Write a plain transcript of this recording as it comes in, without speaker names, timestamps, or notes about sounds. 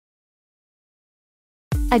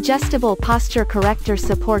Adjustable Posture Corrector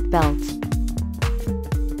Support Belt.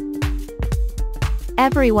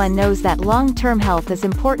 Everyone knows that long-term health is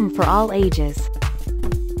important for all ages.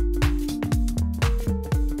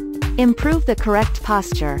 Improve the correct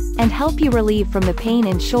posture, and help you relieve from the pain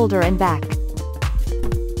in shoulder and back.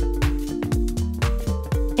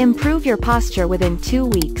 Improve your posture within 2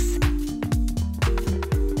 weeks.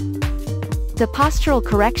 The Postural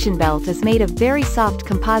Correction Belt is made of very soft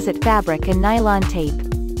composite fabric and nylon tape.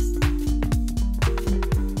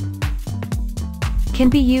 Can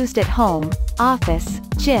be used at home, office,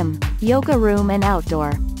 gym, yoga room and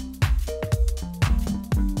outdoor.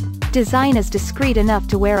 Design is discreet enough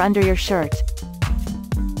to wear under your shirt.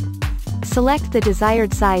 Select the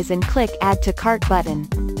desired size and click Add to Cart button.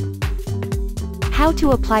 How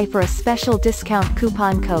to apply for a special discount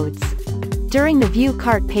coupon codes. During the View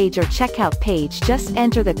Cart page or Checkout page, just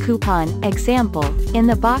enter the coupon, example, in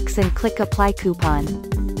the box and click Apply Coupon.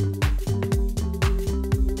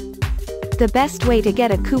 The best way to get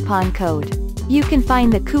a coupon code. You can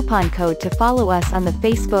find the coupon code to follow us on the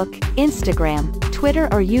Facebook, Instagram, Twitter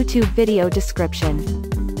or YouTube video description.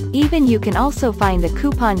 Even you can also find the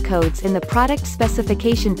coupon codes in the product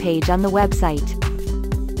specification page on the website.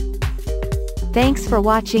 Thanks for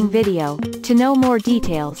watching video. To know more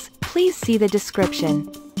details, please see the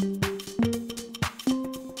description.